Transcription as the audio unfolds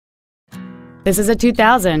This is a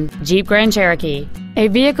 2000 Jeep Grand Cherokee, a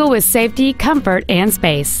vehicle with safety, comfort, and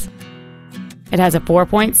space. It has a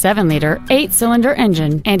 4.7-liter, 8-cylinder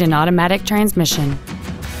engine and an automatic transmission.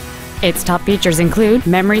 Its top features include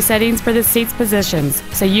memory settings for the seat's positions,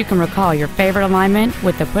 so you can recall your favorite alignment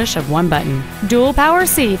with the push of one button, dual power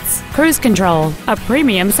seats, cruise control, a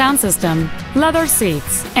premium sound system, leather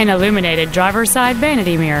seats, an illuminated driver's side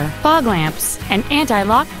vanity mirror, fog lamps, an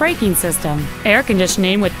anti-lock braking system, air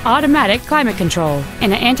conditioning with automatic climate control,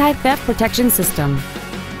 and an anti-theft protection system.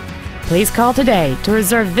 Please call today to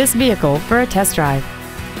reserve this vehicle for a test drive.